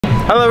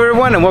Hello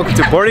everyone and welcome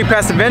to Boarding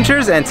Pass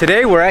Adventures, and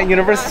today we're at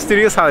Universal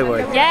Studios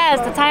Hollywood. Yes,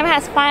 the time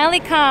has finally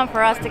come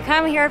for us to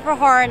come here for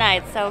Horror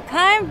Nights, so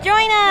come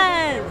join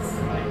us!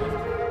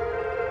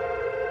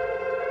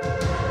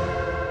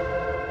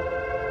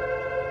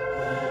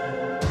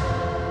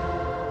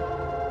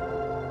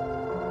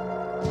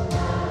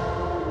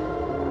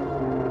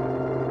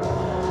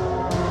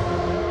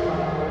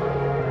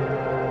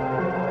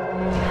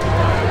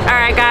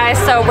 Alright guys,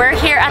 so we're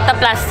here at the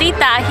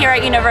Placita here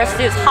at Universal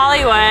Studios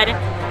Hollywood,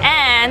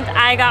 and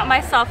I got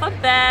myself a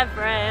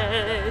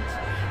beverage.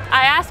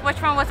 I asked which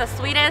one was the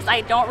sweetest.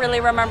 I don't really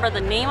remember the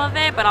name of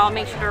it, but I'll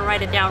make sure to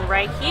write it down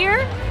right here.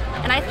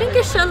 And I think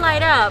it should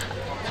light up.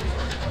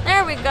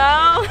 There we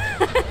go.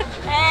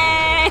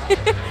 Hey!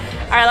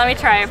 Alright, let me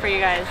try it for you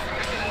guys.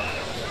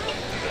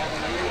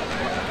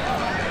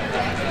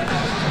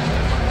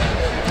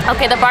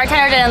 Okay, the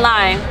bartender didn't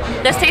lie.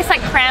 This tastes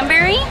like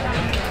cranberry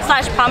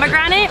 /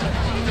 pomegranate,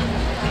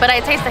 but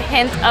I taste a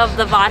hint of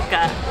the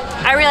vodka.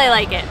 I really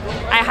like it.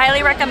 I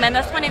highly recommend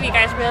this one if you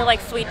guys really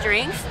like sweet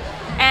drinks.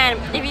 And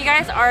if you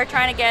guys are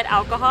trying to get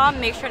alcohol,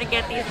 make sure to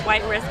get these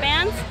white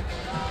wristbands.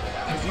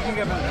 You can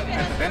get them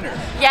at the vendor.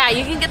 Yeah,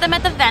 you can get them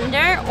at the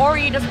vendor, or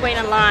you just wait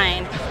in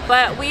line.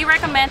 But we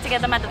recommend to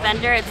get them at the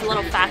vendor. It's a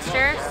little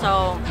faster,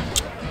 so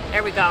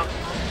there we go.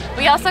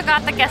 We also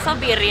got the queso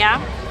birria,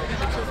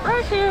 which is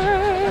right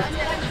here.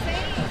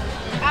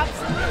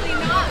 Absolutely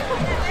not.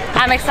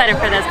 I'm excited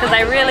for this because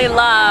I really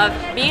love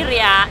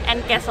birria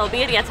and queso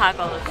birria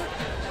tacos.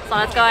 So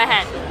let's go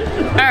ahead.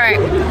 Alright,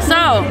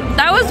 so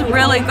that was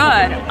really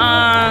good.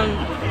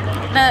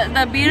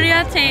 The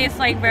birria tastes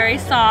like very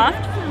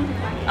soft.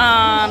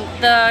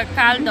 The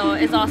caldo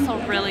is also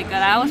really good.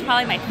 That was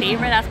probably my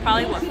favorite. That's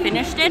probably what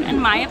finished it in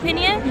my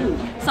opinion.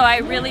 So I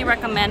really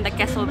recommend the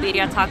queso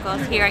birria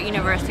tacos here at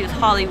Universal Studios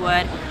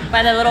Hollywood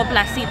by the little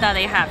placita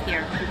they have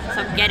here.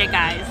 So get it,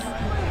 guys.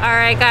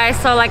 Alright guys,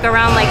 so like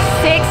around like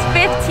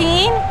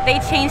 6:15, they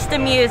changed the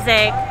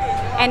music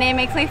and it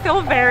makes me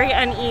feel very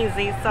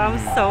uneasy, so I'm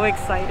so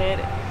excited.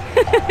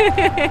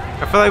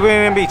 I feel like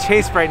we're gonna be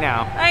chased right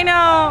now. I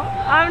know,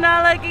 I'm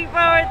not looking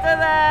forward to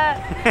that.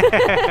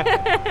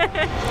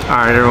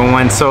 Alright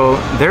everyone, so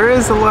there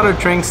is a lot of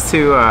drinks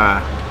to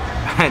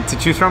to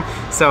choose from.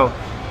 So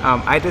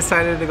I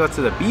decided to go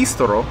to the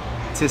Bistro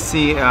to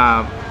see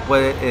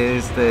what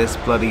is this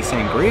bloody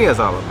sangria is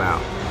all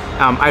about.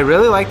 I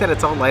really like that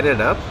it's all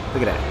lighted up.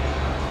 Look at that.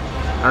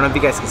 I don't know if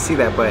you guys can see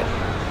that, but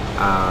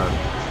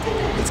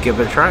let's give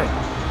it a try.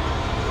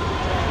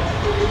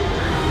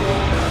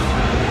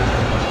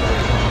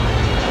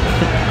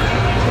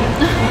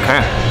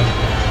 Okay.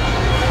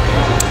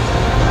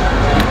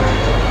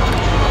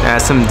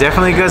 That's some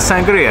definitely good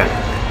sangria.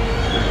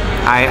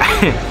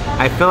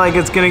 I feel like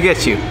it's gonna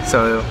get you.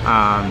 So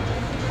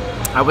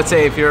I would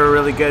say if you're a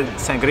really good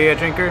sangria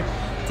drinker,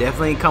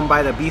 definitely come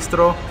by the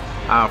Bistro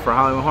for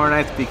Halloween Horror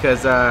Nights,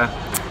 because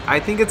I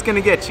think it's gonna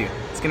get you.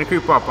 It's gonna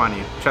creep up on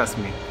you. Trust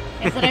me.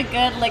 Is it a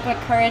good liquid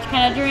courage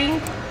kind of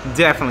drink?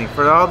 Definitely.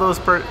 For all those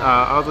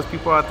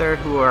people out there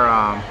who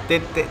are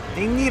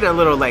they need a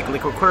little like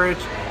liquid courage,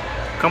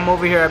 come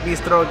over here at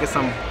Bistro, get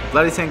some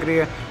bloody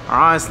sangria, or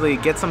honestly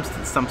get some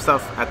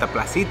stuff at the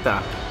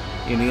Placita.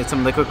 You need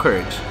some liquid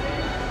courage.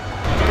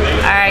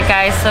 Alright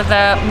guys, so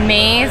the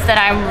maze that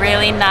I'm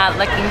really not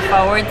looking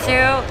forward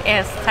to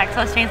is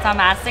Texas Chainsaw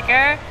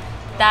Massacre.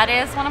 That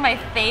is one of my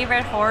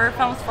favorite horror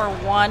films for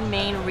one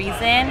main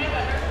reason.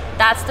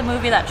 That's the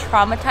movie that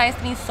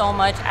traumatized me so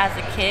much as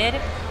a kid.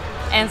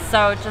 And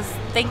so just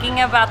thinking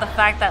about the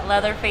fact that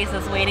Leatherface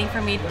is waiting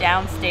for me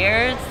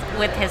downstairs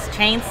with his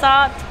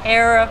chainsaw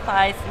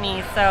terrifies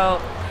me.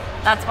 So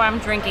that's why I'm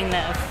drinking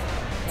this,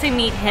 to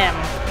meet him.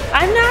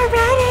 I'm not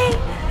ready!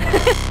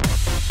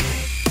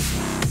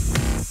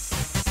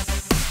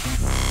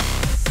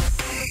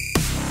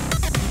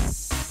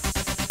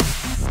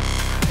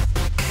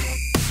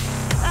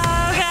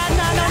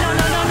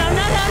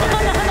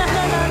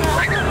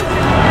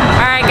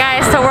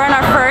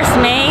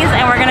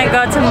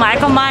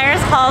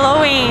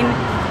 Halloween.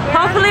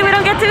 Hopefully we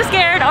don't get too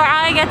scared, or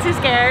I get too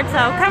scared,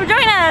 so come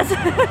join us.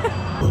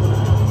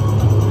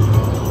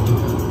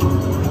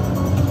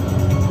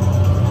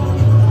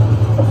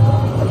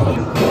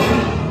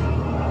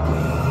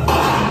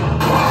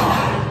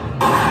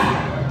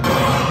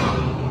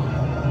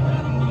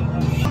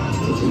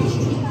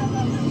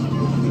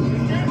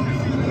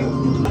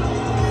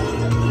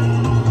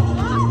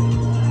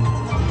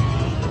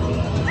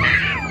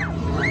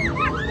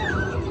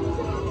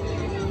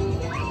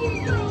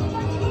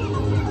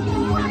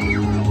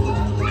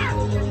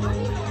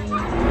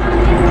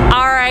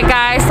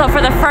 So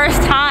for the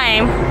first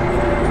time,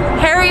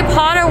 Harry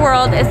Potter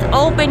World is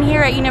open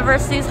here at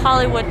Universal Studios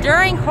Hollywood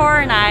during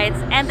Horror Nights,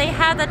 and they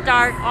have the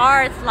dark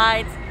arts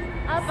lights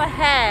up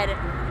ahead.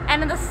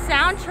 And in the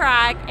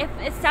soundtrack,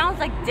 it sounds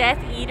like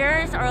Death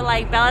Eaters or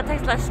like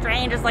Bellatrix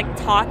Lestrange is like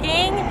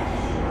talking.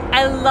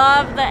 I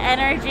love the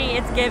energy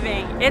it's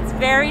giving. It's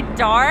very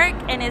dark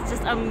and it's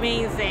just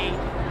amazing.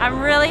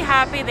 I'm really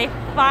happy they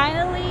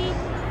finally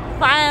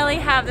finally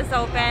have this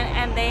open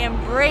and they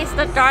embrace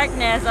the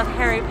darkness of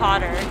Harry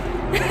Potter.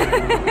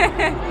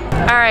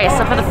 Alright,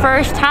 so for the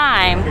first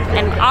time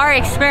in our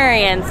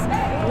experience,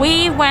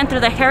 we went through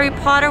the Harry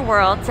Potter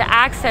world to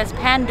access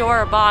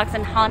Pandora box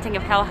and Haunting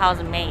of Hill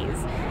House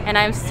Maze. And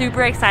I'm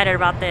super excited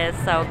about this,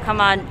 so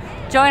come on,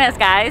 join us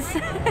guys.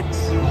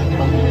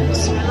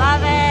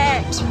 Love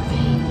it!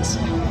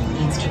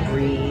 Needs to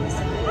breathe.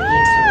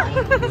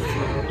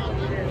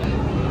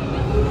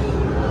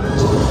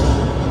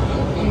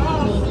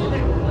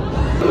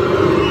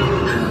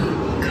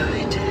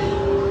 Good.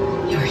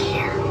 You're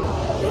here.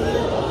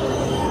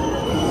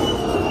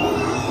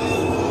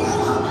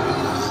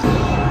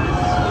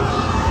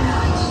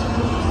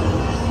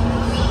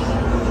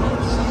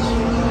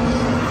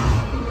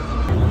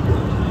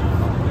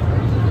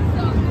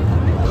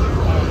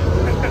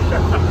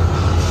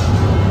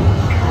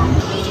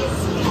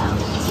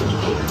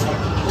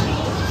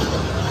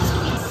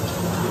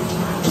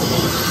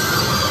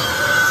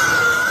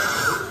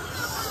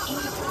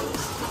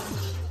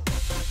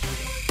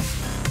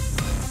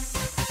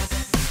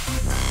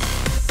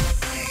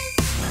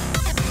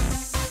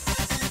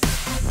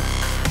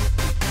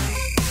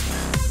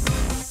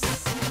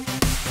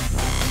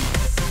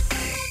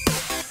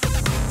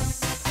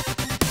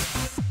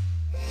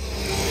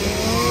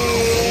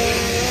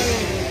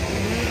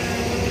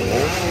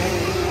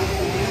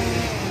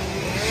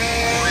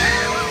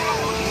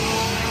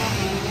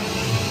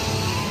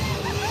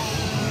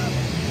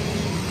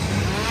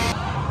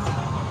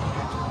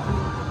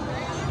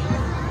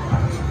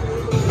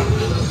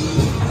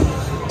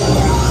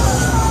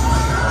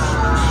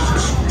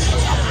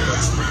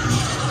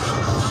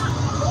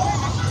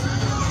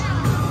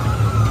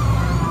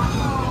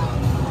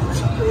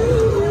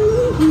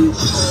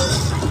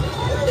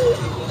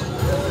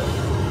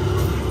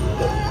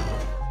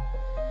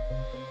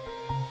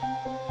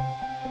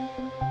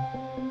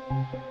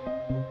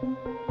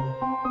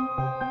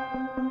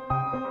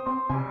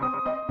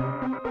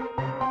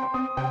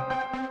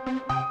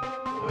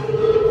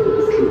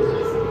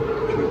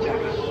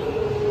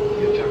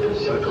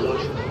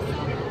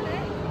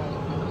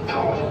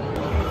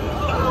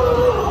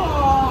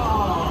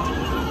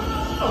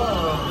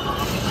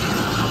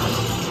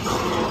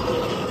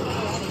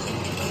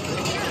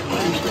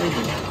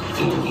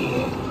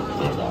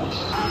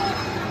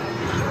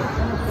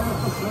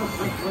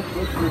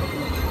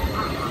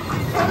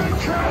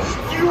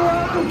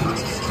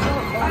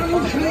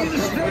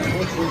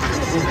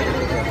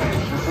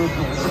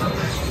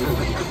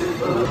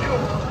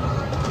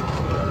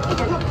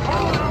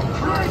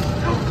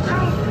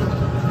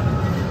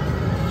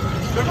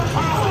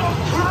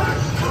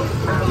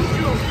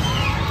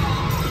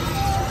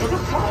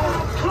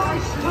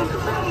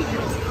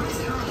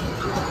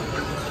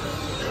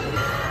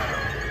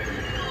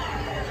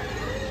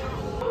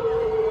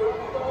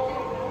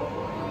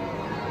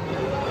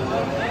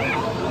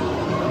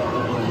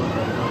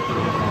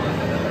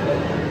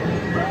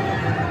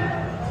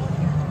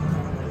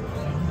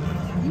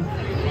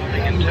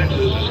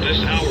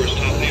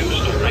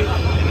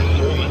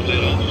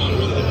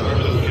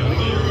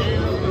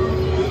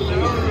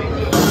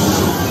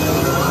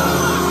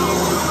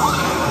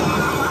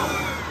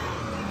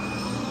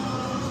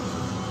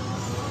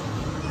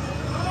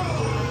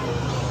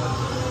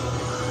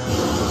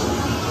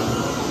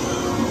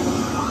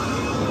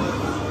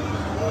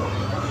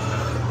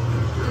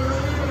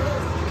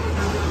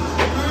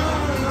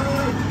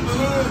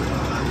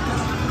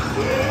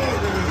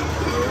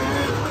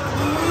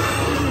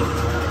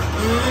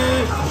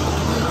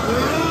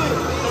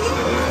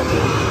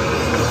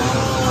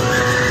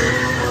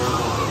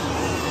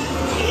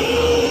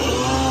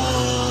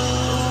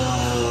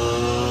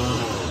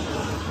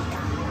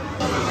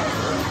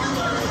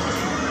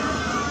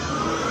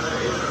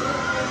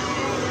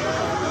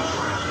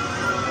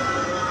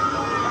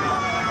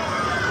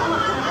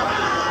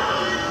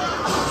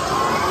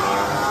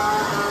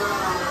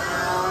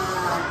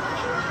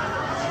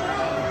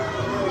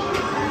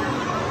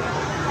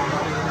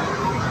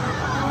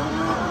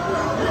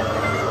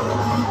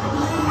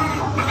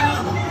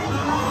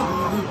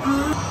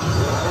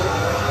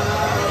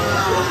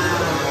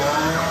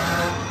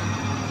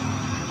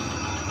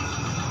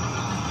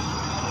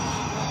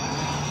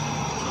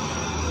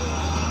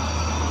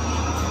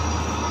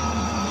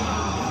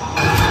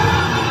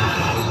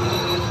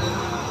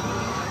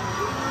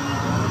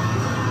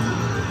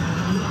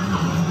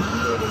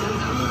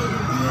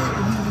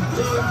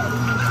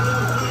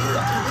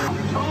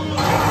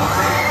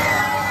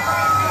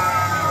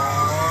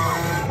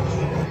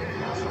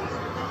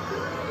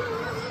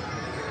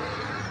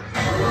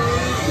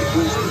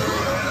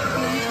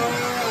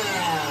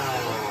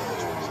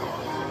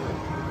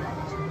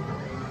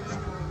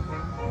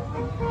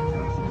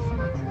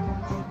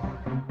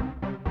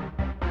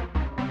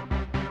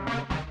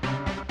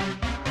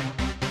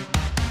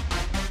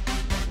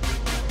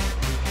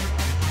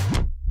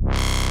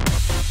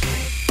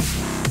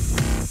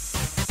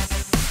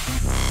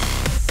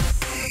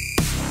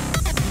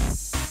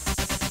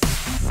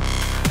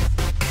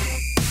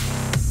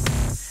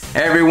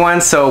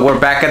 everyone, so we're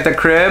back at the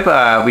crib.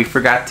 We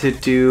forgot to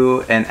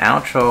do an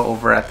outro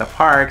over at the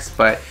parks,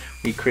 but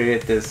we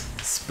created this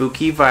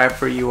spooky vibe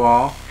for you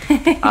all.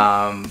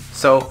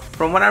 So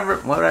from what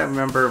I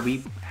remember,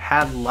 we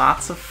had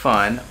lots of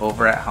fun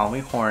over at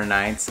Halloween Horror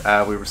Nights.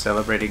 We were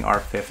celebrating our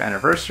 5th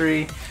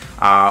anniversary,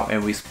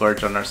 and we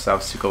splurged on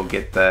ourselves to go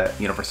get the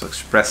Universal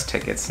Express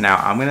tickets. Now,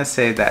 I'm gonna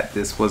say that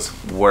this was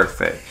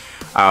worth it.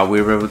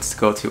 We were able to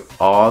go to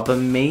all the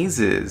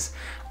mazes.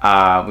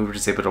 We were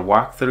just able to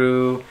walk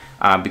through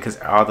because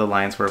all the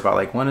lines were about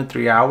like 1 to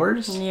 3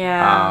 hours.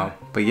 Yeah.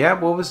 But yeah,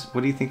 what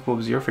do you think? What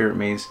was your favorite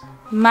maze?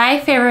 My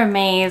favorite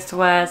maze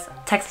was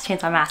Texas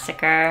Chainsaw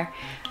Massacre.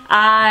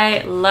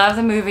 I love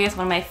the movie. It's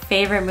one of my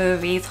favorite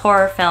movies,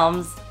 horror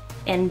films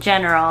in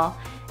general.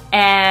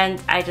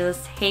 And I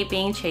just hate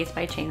being chased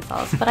by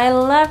chainsaws. But I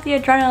love the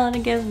adrenaline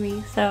it gives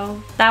me.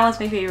 So that was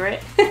my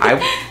favorite.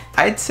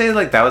 I'd say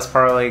like that was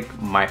probably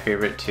like my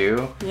favorite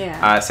too.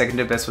 Yeah. Second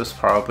to best was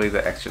probably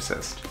The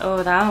Exorcist.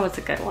 Oh, that one was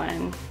a good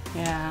one.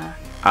 Yeah.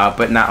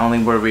 But not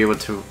only were we able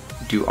to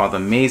do all the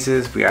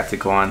mazes, we got to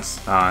go on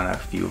a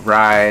few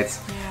rides.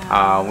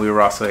 Yeah. We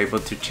were also able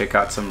to check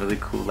out some really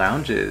cool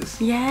lounges.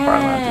 Yes. Bar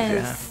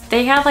lounges, yeah.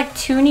 They have like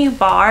 2 new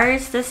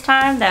bars this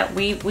time that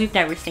we've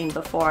never seen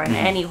before in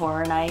any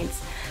horror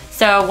nights.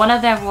 So one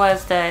of them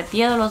was the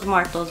Dia de los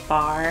Muertos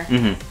bar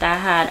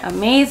that had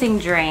amazing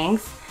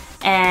drinks.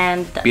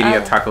 And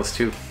birria tacos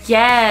too.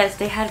 Yes,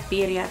 they had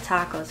birria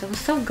tacos. It was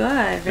so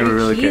good. Very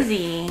really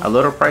cheesy. Good. A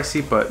little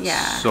pricey, but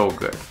so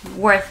good.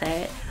 Worth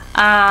it.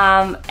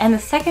 And the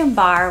second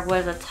bar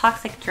was a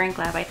Toxic Drink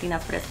Lab, I think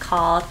that's what it's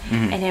called.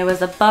 And it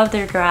was above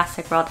their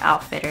Jurassic World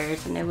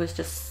Outfitters, and it was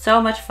just so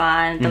much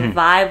fun. The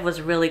vibe was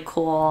really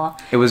cool.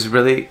 It was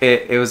really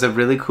it was a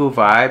really cool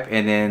vibe,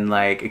 and then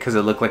like because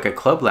it looked like a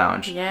club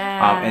lounge.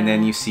 Yeah. And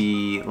then you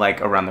see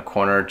like around the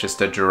corner just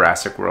a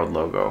Jurassic World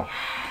logo.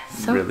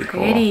 So really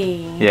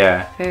pretty. Cool.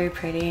 Yeah. Very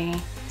pretty.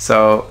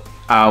 So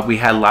we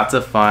had lots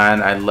of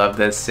fun. I love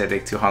the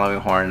aesthetic to Halloween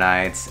Horror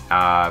Nights.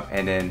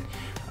 And then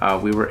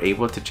we were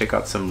able to check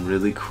out some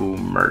really cool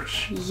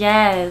merch.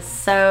 Yes,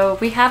 so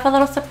we have a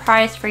little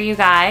surprise for you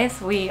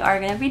guys. We are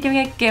going to be doing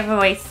a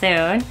giveaway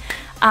soon.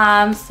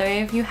 So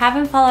if you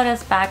haven't followed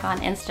us back on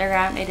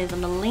Instagram, it is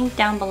in the link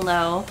down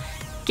below.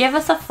 Give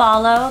us a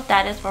follow.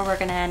 That is where we're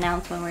going to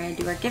announce when we're going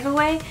to do our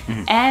giveaway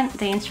and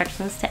the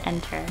instructions to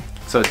enter.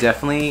 So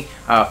definitely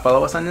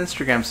follow us on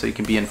Instagram so you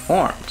can be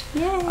informed.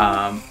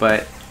 Yeah.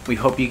 But we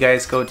hope you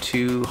guys go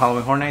to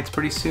Halloween Horror Nights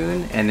pretty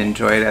soon and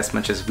enjoy it as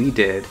much as we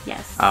did.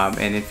 Yes.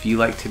 And if you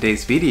like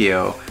today's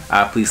video,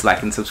 please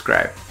like and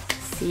subscribe.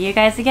 See you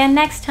guys again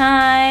next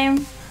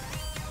time.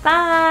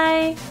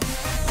 Bye.